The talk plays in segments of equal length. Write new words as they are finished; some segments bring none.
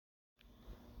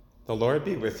The Lord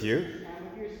be with you.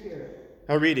 And with your spirit.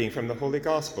 A reading from the Holy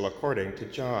Gospel according to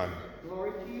John.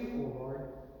 Glory to you, O Lord.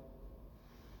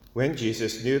 When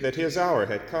Jesus knew that his hour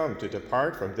had come to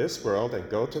depart from this world and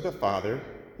go to the Father,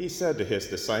 he said to his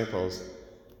disciples,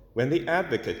 "When the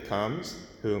Advocate comes,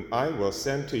 whom I will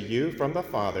send to you from the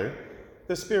Father,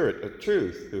 the Spirit of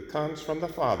truth who comes from the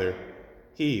Father,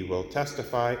 he will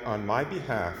testify on my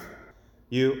behalf.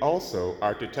 You also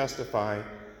are to testify,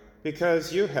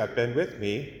 because you have been with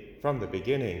me from the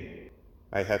beginning.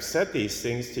 I have said these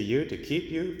things to you to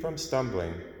keep you from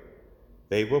stumbling.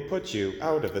 They will put you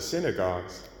out of the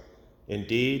synagogues.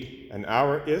 Indeed, an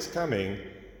hour is coming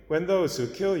when those who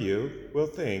kill you will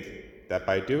think that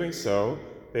by doing so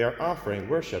they are offering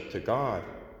worship to God.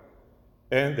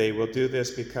 And they will do this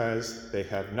because they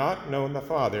have not known the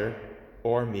Father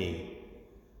or me.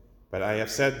 But I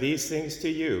have said these things to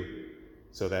you,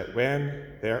 so that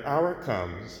when their hour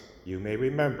comes, you may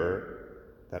remember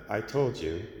that I told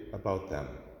you about them."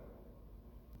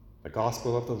 The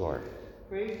Gospel of the Lord.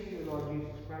 Praise to you, Lord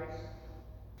Jesus Christ.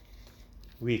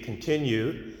 We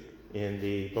continue in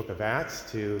the book of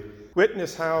Acts to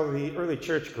witness how the early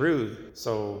church grew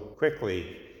so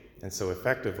quickly and so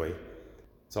effectively.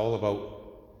 It's all about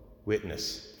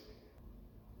witness.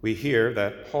 We hear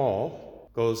that Paul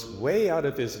goes way out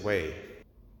of his way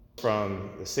from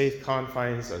the safe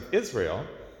confines of Israel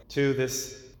to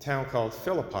this town called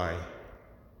Philippi.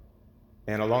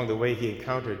 And along the way, he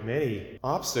encountered many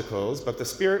obstacles, but the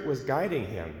Spirit was guiding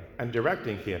him and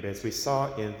directing him, as we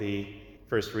saw in the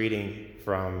first reading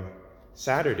from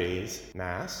Saturday's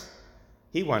Mass.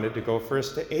 He wanted to go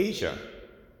first to Asia,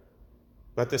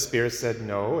 but the Spirit said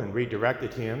no and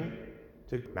redirected him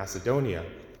to Macedonia.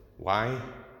 Why?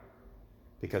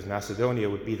 Because Macedonia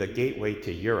would be the gateway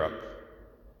to Europe,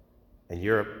 and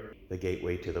Europe the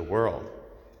gateway to the world.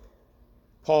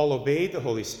 Paul obeyed the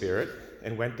Holy Spirit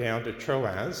and went down to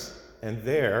Troas, and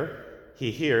there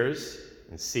he hears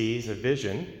and sees a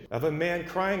vision of a man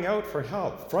crying out for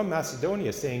help from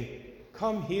Macedonia, saying,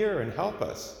 "Come here and help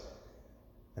us."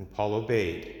 And Paul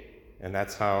obeyed, and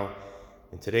that's how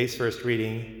in today's first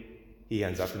reading he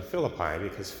ends up in Philippi,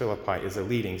 because Philippi is a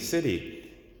leading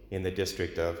city in the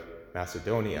district of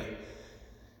Macedonia.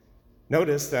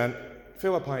 Notice that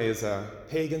Philippi is a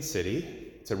pagan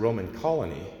city. It's a Roman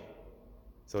colony.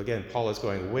 So again, Paul is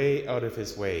going way out of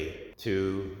his way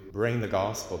to bring the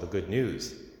gospel, the good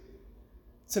news.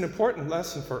 It's an important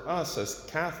lesson for us as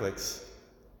Catholics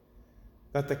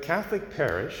that the Catholic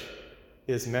parish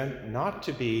is meant not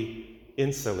to be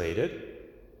insulated,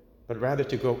 but rather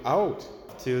to go out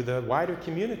to the wider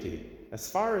community,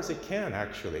 as far as it can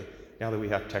actually, now that we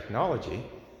have technology,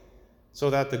 so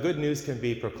that the good news can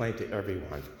be proclaimed to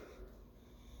everyone.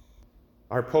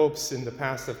 Our popes in the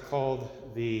past have called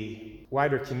the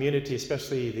wider community,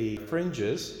 especially the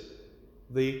fringes,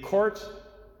 the court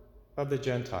of the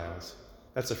Gentiles.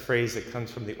 That's a phrase that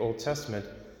comes from the Old Testament,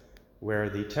 where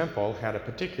the temple had a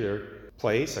particular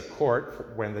place, a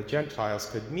court, when the Gentiles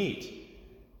could meet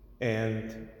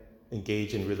and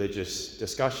engage in religious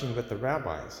discussion with the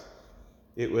rabbis.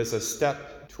 It was a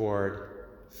step toward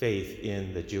faith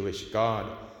in the Jewish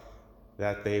God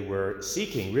that they were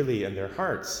seeking really in their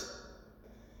hearts.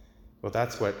 Well,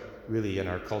 that's what really in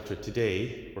our culture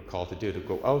today we're called to do, to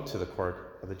go out to the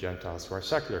court of the Gentiles, to our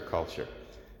secular culture.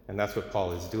 And that's what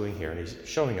Paul is doing here, and he's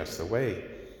showing us the way.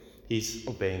 He's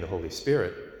obeying the Holy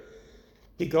Spirit.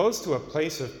 He goes to a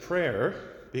place of prayer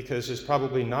because there's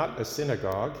probably not a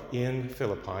synagogue in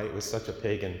Philippi. It was such a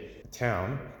pagan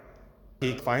town.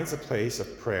 He finds a place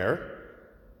of prayer,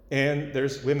 and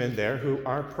there's women there who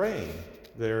are praying.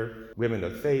 They're women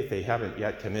of faith. They haven't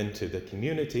yet come into the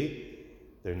community.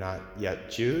 They're not yet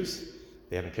Jews.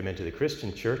 They haven't come into the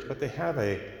Christian church, but they have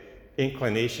an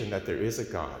inclination that there is a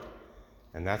God.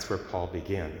 And that's where Paul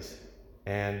begins.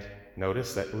 And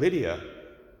notice that Lydia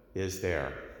is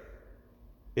there.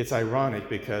 It's ironic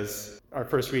because our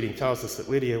first reading tells us that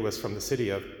Lydia was from the city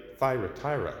of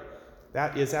Thyatira.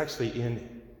 That is actually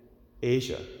in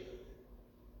Asia.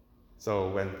 So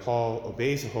when Paul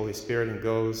obeys the Holy Spirit and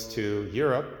goes to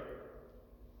Europe,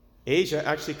 Asia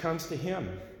actually comes to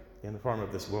him in the form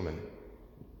of this woman.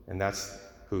 And that's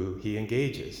who he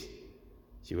engages.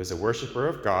 She was a worshiper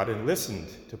of God and listened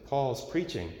to Paul's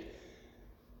preaching.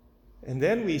 And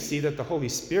then we see that the Holy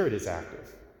Spirit is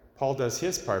active. Paul does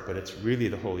his part, but it's really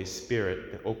the Holy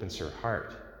Spirit that opens her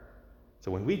heart. So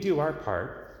when we do our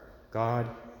part, God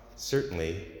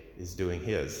certainly is doing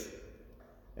his.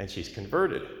 And she's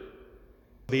converted.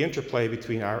 The interplay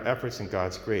between our efforts and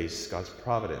God's grace, God's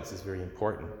providence, is very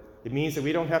important. It means that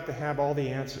we don't have to have all the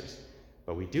answers.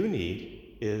 What we do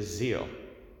need is zeal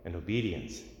and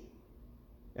obedience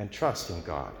and trust in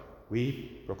God.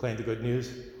 We proclaim the good news.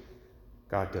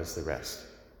 God does the rest.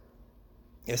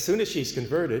 As soon as she's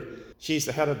converted, she's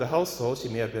the head of the household. She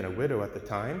may have been a widow at the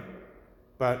time,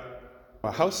 but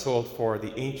a household for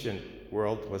the ancient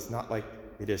world was not like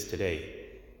it is today.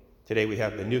 Today we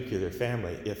have the nuclear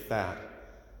family, if that.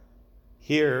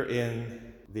 Here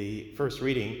in the first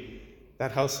reading,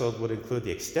 that household would include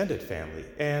the extended family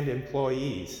and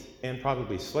employees and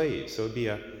probably slaves, so it would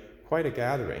be quite a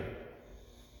gathering.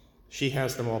 She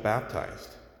has them all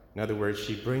baptized. In other words,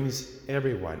 she brings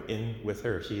everyone in with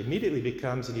her. She immediately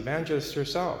becomes an evangelist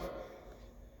herself.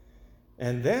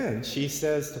 And then she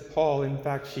says to Paul, in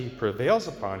fact, she prevails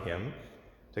upon him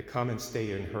to come and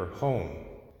stay in her home.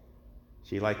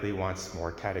 She likely wants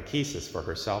more catechesis for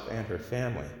herself and her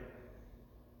family.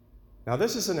 Now,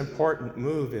 this is an important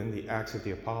move in the Acts of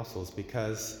the Apostles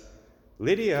because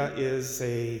Lydia is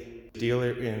a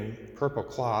dealer in purple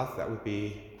cloth. That would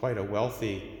be quite a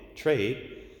wealthy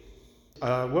trade.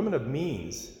 A woman of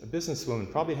means, a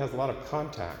businesswoman, probably has a lot of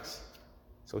contacts.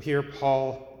 So here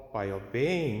Paul, by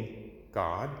obeying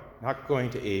God, not going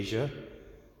to Asia,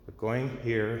 but going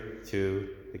here to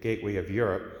the gateway of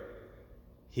Europe,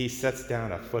 he sets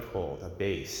down a foothold, a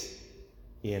base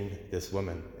in this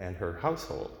woman and her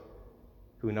household.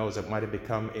 Who knows, it might have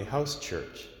become a house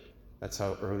church. That's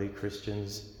how early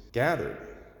Christians gathered.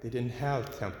 They didn't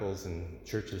have temples and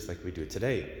churches like we do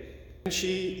today. And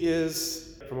she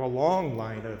is from a long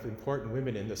line of important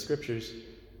women in the scriptures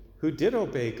who did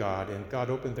obey God, and God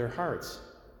opened their hearts.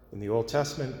 In the Old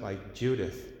Testament, like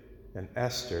Judith and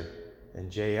Esther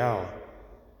and Jael,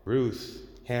 Ruth,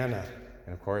 Hannah,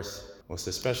 and of course, most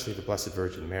especially the Blessed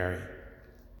Virgin Mary.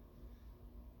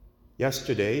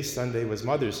 Yesterday, Sunday, was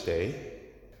Mother's Day.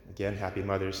 Again, happy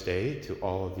Mother's Day to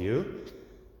all of you.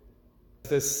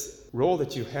 This role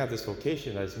that you have, this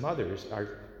vocation as mothers,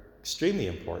 are extremely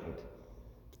important.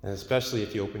 And especially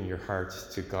if you open your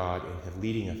hearts to God and have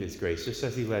leading of His grace. Just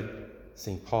as He led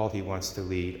St. Paul, He wants to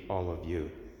lead all of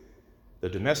you. The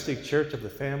domestic church of the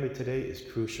family today is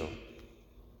crucial.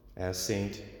 As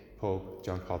St. Pope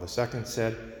John Paul II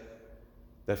said,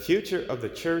 the future of the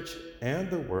church and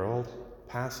the world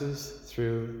passes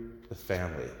through the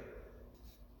family.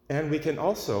 And we can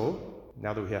also,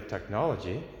 now that we have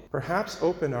technology, perhaps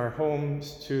open our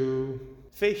homes to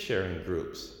faith-sharing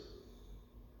groups.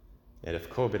 And if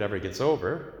COVID ever gets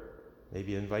over,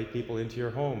 maybe invite people into your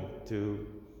home to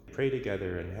pray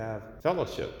together and have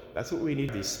fellowship. That's what we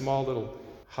need, these small little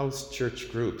house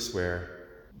church groups where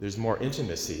there's more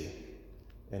intimacy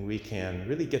and we can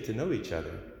really get to know each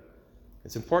other.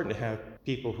 It's important to have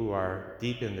people who are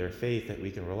deep in their faith that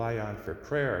we can rely on for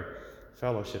prayer,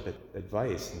 fellowship,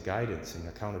 advice, and guidance and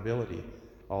accountability.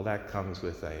 All that comes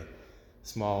with a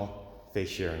small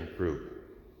faith-sharing group.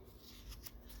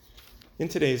 In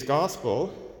today's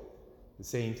gospel, the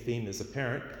same theme is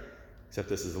apparent, except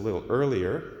this is a little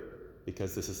earlier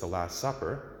because this is the Last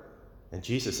Supper, and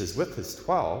Jesus is with his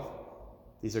 12.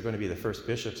 These are going to be the first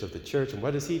bishops of the church, and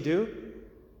what does he do?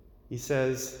 He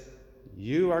says,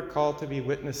 you are called to be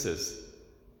witnesses.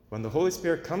 When the Holy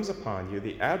Spirit comes upon you,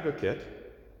 the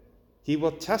advocate, he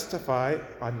will testify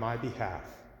on my behalf.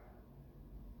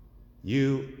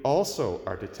 You also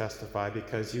are to testify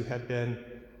because you have been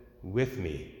with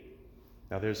me.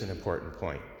 Now there's an important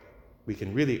point. We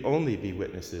can really only be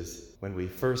witnesses when we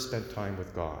first spend time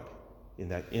with God, in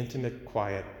that intimate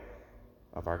quiet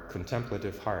of our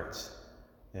contemplative hearts,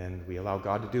 and we allow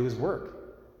God to do his work.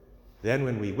 Then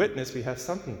when we witness, we have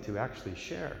something to actually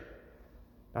share.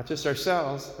 Not just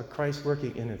ourselves, but Christ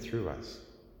working in and through us.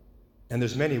 And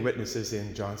there's many witnesses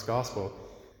in John's Gospel.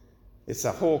 It's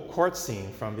a whole court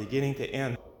scene from beginning to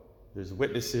end. There's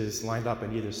witnesses lined up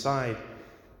on either side.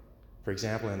 For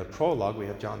example, in the prologue, we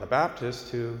have John the Baptist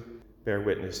who bear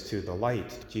witness to the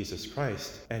light, Jesus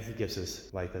Christ, and he gives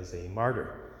his life as a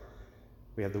martyr.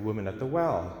 We have the woman at the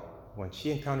well. When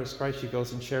she encounters Christ, she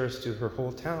goes and shares to her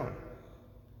whole town.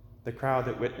 The crowd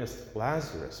that witnessed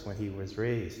Lazarus when he was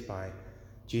raised by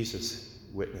Jesus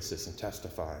witnesses and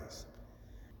testifies.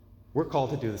 We're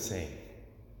called to do the same.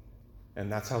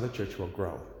 And that's how the church will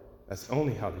grow. That's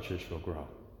only how the church will grow.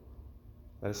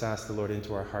 Let us ask the Lord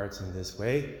into our hearts in this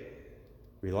way.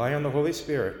 Rely on the Holy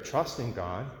Spirit, trust in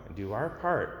God, and do our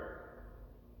part.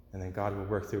 And then God will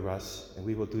work through us, and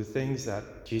we will do things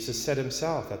that Jesus said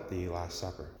himself at the Last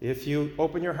Supper. If you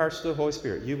open your hearts to the Holy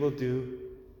Spirit, you will do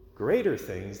greater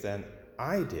things than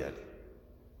I did,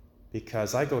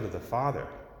 because I go to the Father,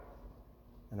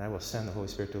 and I will send the Holy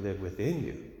Spirit to live within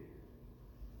you.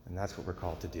 And that's what we're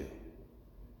called to do.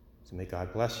 So may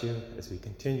God bless you as we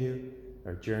continue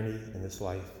our journey in this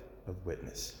life of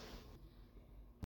witness.